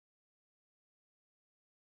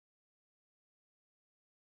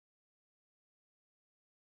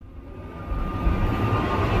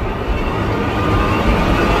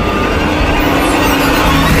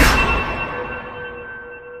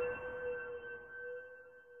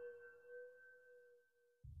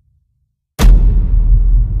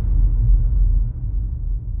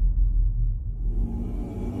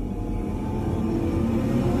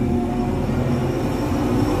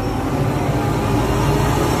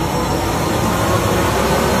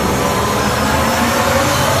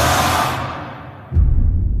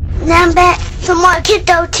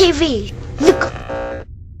Kiddo TV. Look.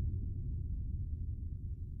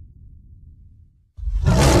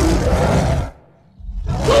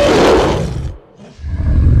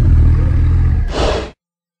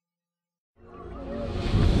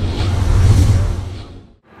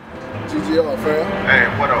 GGR, fam. Hey,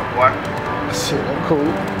 what up, boy? Shit, I'm cool.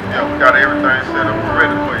 Yeah, we got everything set up and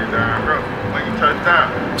ready for you down, bro. When you touch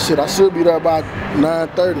down. Shit, I should be there about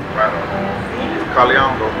 9:30. Right on.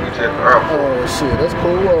 Carleon go meet you at the airport. Oh, shit, that's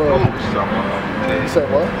cool. You say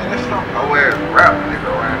what? Man, there's some nowhere rap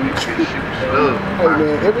nigga around this bitch shooting slug. Hey,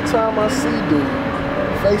 man, every time I see dude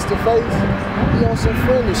face to face, he on some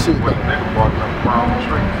friendly shit. When a nigga walking up the palm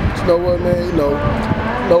tree. You know what, man? You know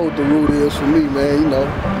what the root is for me, man. You know,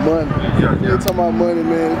 money. Yeah. You talking about money,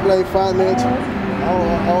 man. If it ain't financial,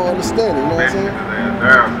 I don't understand it. You know what I'm saying?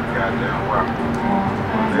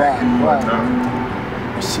 Right.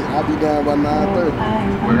 Shit, I'll be down by 9:30.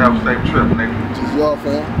 We'll have a safe trip, nigga. Just y'all,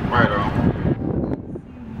 fam. Right on.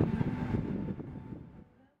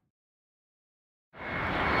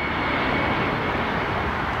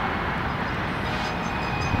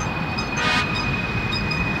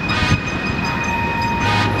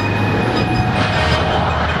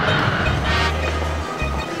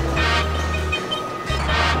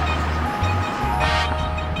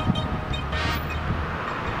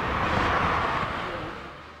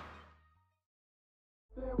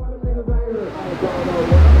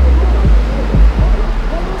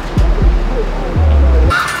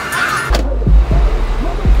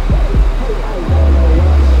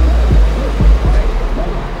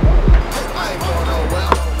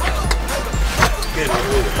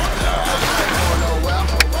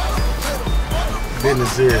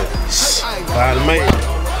 Business is by the man.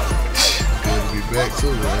 Good to be back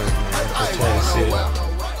too, man. I'm trying to see it.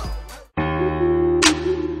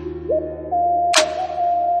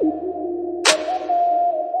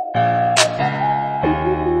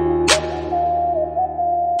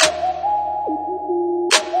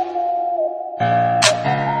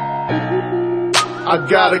 I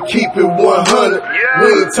gotta keep it 100. We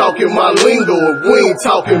ain't talking my lingo if we ain't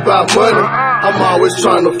talking about money. I'm always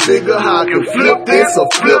trying to figure how I can flip this or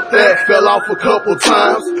flip that. Fell off a couple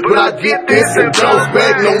times, but I get this and bounce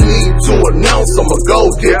back. No need to announce I'm a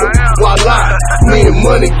gold digger. Voila, me and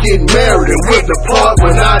money get married and we'll depart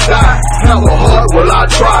when I die. Have a heart, well I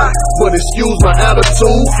try, but excuse my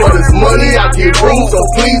attitude. For this money I get rude, so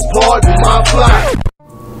please pardon my fly.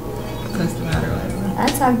 I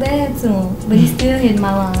talked bad to him, but he still hit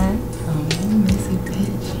my line. Oh, you messy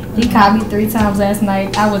bitch. He called me 3 times last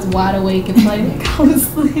night. I was wide awake and playing to go to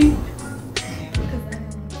sleep.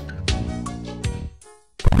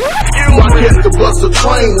 I guess to bust a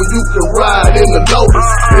train when you can ride in the Lotus.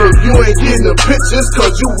 And if you ain't getting the pictures,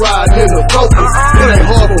 cause you ride in the Focus. It ain't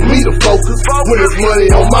hard for me to focus when there's money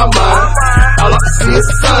on my mind. All I see is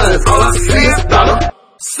signs, all I see is dollar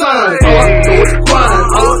signs. All I know is grind,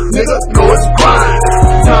 all a nigga know is grind.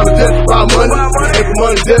 Time is just about money, and for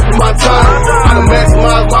money just for my time. I done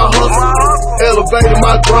maximize my hustle, elevated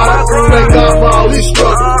my grind. Thank God for all these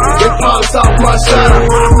struggles, they polish off my shine.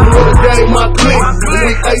 For the game, my clique,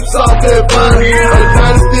 we apes off that vine. The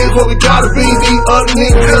dynasty is what we gotta be, these other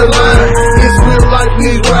niggas in line. This real life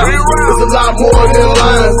needs rap, it's a lot more than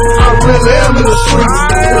lines. I really am in the streets,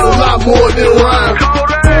 it's a lot more than rhyme.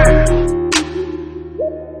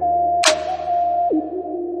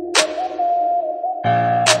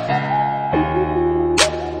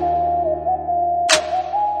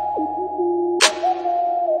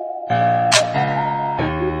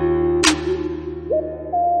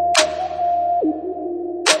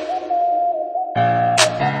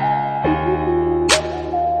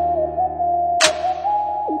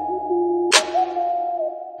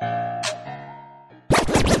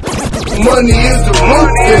 Money is the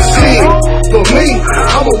root and shit. For me,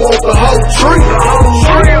 I'ma want the whole tree.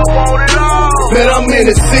 Man, I'm in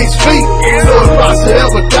it 6 feet. So if I should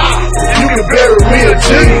ever die, you can bury me a G.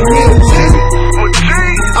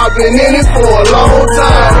 I've been in it for a long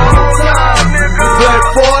time. Black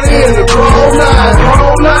 40 in the Chrome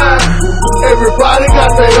 9. Everybody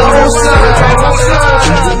got their own side.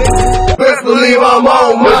 Best believe I'm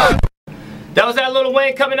on mine. That was that Lil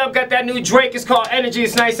Wayne coming up. Got that new Drake. It's called Energy.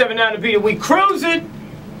 It's 97.9 The Beat. We cruising.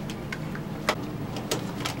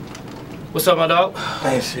 What's up, my dog?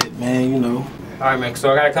 Ain't shit, man, you know. Alright, man.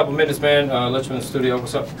 So I got a couple minutes, man. Let you in the studio.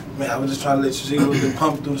 What's up? Man, I was just trying to let you see what's been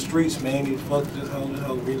pumping through the streets, man. Get fucked this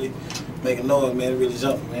hoe really making noise, man. Really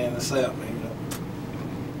jumping, man. That's out, man, you know.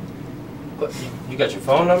 What, you got your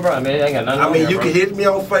phone number? I mean, I ain't got nothing. I mean, on you here, can hit me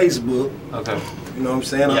on Facebook. Okay. You know what I'm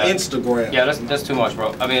saying? Yeah. On Instagram. Yeah, that's too much,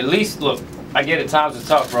 bro. I mean, at least, look, I get it, times are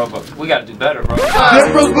tough, bro, but we gotta do better, bro. The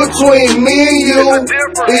difference between me and you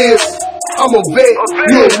is I'm a vet,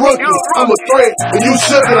 you a rookie, I'm a threat. And you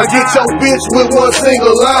shookin', I get your bitch with one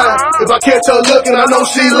single line. If I catch her looking, I know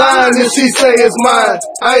she lying and she say it's mine.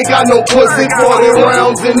 I ain't got no pussy, 40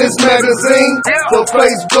 rounds in this magazine. For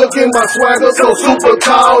Facebook and my swagger so super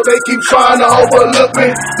tall, they keep trying to overlook me.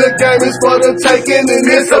 The game is for the taking and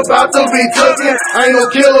it's about to be taken. I ain't no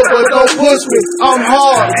killer, but don't push me. I'm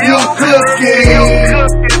hard, you cooking.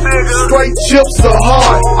 Straight chips are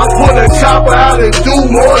hard. I put a chopper out and do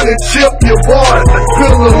more than chip your boy.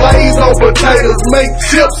 Put the lays on potatoes, make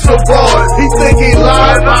chips a boy. He think he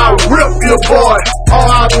live, I'll rip your boy.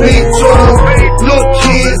 R.I.P. to him. Look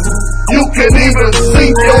kids, you can even see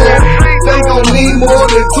them. They gon' need more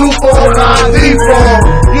than 2 for an ID form.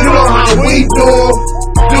 You know how we do them.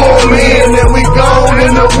 Do them in and we gone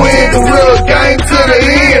in the wind. The real game to the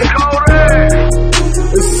end.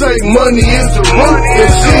 They say money is the root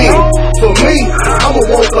and shit. For me, I'ma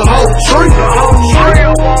want the whole tree.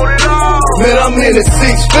 Man, I'm in at 6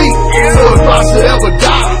 feet. So if I should ever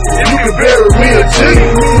die, you can bury me a G.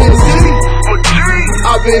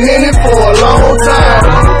 I've been in it for a long time.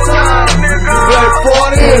 Black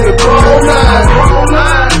 40 and the grown 9.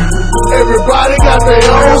 Everybody got their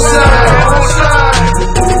own side.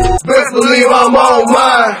 Best believe I'm on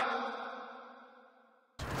mine.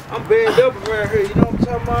 I'm banned up around here, you know what I'm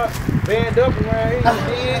talking about? Banned up around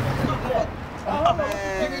here,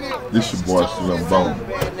 This your boy Slim Bone.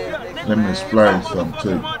 Let me explain something to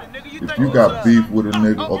you. If you got beef with a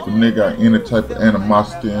nigga, or if a nigga got any type of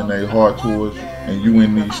animosity in their heart towards you, and you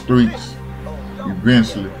in these streets,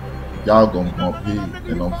 eventually, y'all gonna bump head.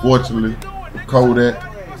 And unfortunately, with Kodaak,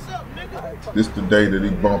 this the day that he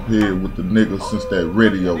bumped head with the nigga since that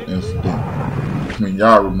radio incident. I mean,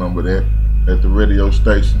 y'all remember that, at the radio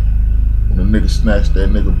station, when the nigga snatched that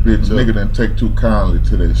nigga bitch up. The nigga didn't take too kindly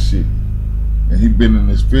to that shit. And he been in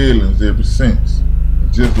his feelings ever since.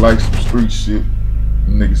 And just like some street shit,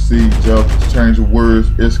 the niggas see each other, change of words,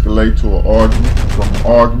 escalate to an argument. From an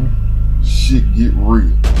argument, shit get real.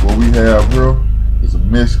 What we have here is a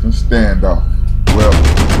Mexican standoff. Well,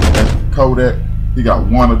 as for Kodaak, he got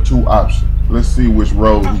 1 or 2 options. Let's see which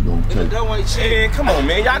road he gonna take. Man, come on,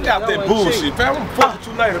 man. Y'all got that bullshit, fam. I'm gonna fuck with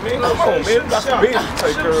you later, man. Come on, man. You got some business to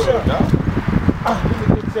take care of, dog. Let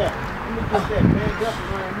me get that. Banned up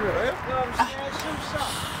around here. You know what I'm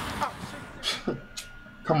saying?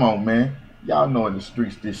 Come on, man. Y'all know in the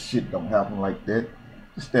streets this shit don't happen like that.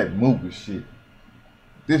 It's that movie shit.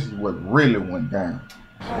 This is what really went down.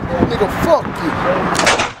 Nigga, fuck you.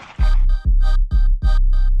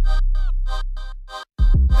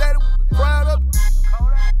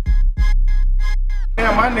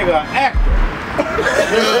 Damn, my nigga an actor.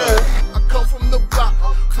 I come from the block,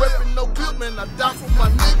 reppin' no good, man. I die for my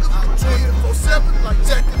niggas. 24/7 like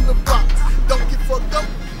Jack in the Box. Don't get fucked up,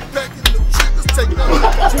 packing the triggers, take the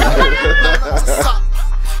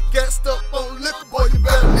gassed up on liquor, boy, you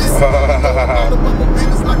better listen. All about my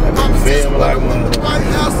business like a mama. Feel like one.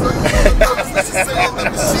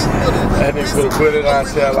 That nigga put it on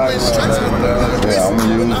tail like one. Yeah, I'm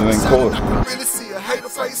gonna use it in court. Really see a hater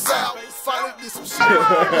face out. Finally did some shit.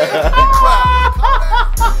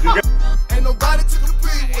 Ain't nobody took a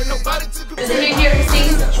beat. Ain't nobody took a beat. Is it here to see?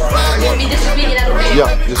 You'll be just being out of bed.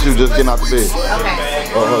 Yeah, just you just getting out the bed.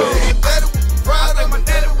 Okay.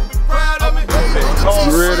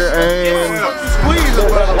 You ready? And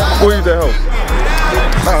squeeze that hoe.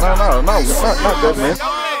 No, not that, man.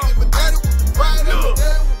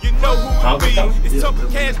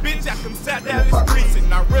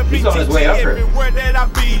 He's on his way up here.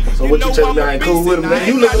 So what you telling me? I ain't cool with him, man?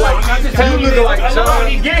 You looking like John.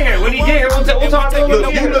 When he get here, we'll talk to him.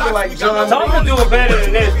 Look, you looking like John. Tom will do it better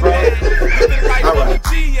than this, bro. All right.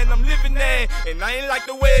 And I ain't like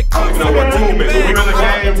the way it you know what room is. We really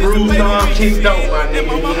game, bruised on, keep dope, my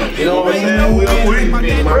nigga. You know what I'm saying? We don't agree.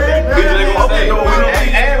 Okay, no, we don't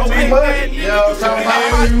add too much. Yo, talking about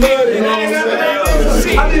too much. You know what I'm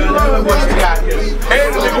saying? I need to learn what you got here. And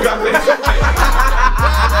the nigga got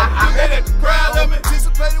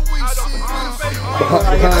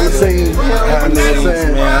Behind the scenes,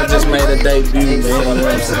 man, I just made a debut, man, you know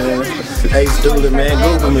what I'm saying? Ace Dooley, man,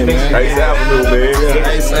 Google me, man. Ace Avenue, man.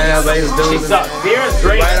 Yeah, Ace Sam's, Ace Dooley. She sucks. Beer's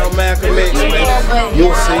great. Right on Malcolm X, man.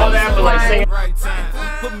 You'll see. All that for like singing.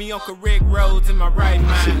 put me on correct roads in my right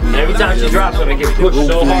mind. Every time she drops, I'm gonna get pushed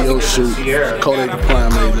so hard. Kodaak the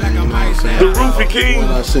Primate, man, you know what I'm saying? The Roofie King. You know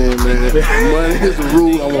what I'm saying, man? Money is the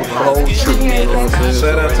rule, I want the whole truth, you know what I'm saying?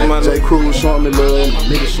 Shout out to my J. Cruz showing me love, my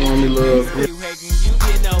niggas showing me love. You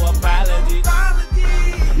get no apology.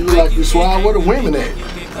 You look like you swine, where the women at?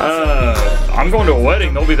 I'm going to a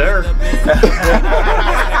wedding. They'll be there.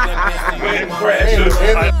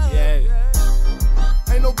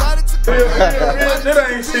 That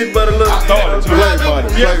ain't shit but a little play money.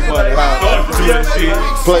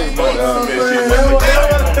 Play money.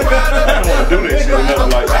 I don't want to do this shit.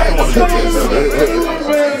 Like, I don't want to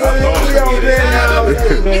do this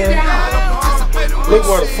shit. Look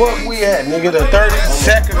where the fuck we at, nigga. The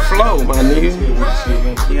 32nd floor, my nigga.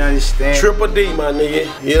 You understand? Triple D, my nigga.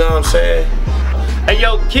 You know what I'm saying? Hey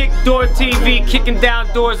yo, Kick Door TV, kicking down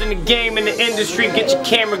doors in the game, in the industry. Get your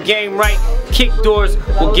camera game right. Kick Doors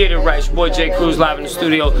will get it right. It's your boy J. Cruz live in the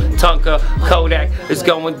studio. Tonka, Kodak, it's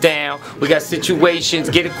going down. We got situations.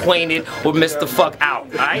 Get acquainted or miss the fuck out.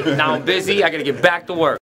 Alright? Now I'm busy. I gotta get back to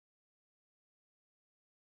work.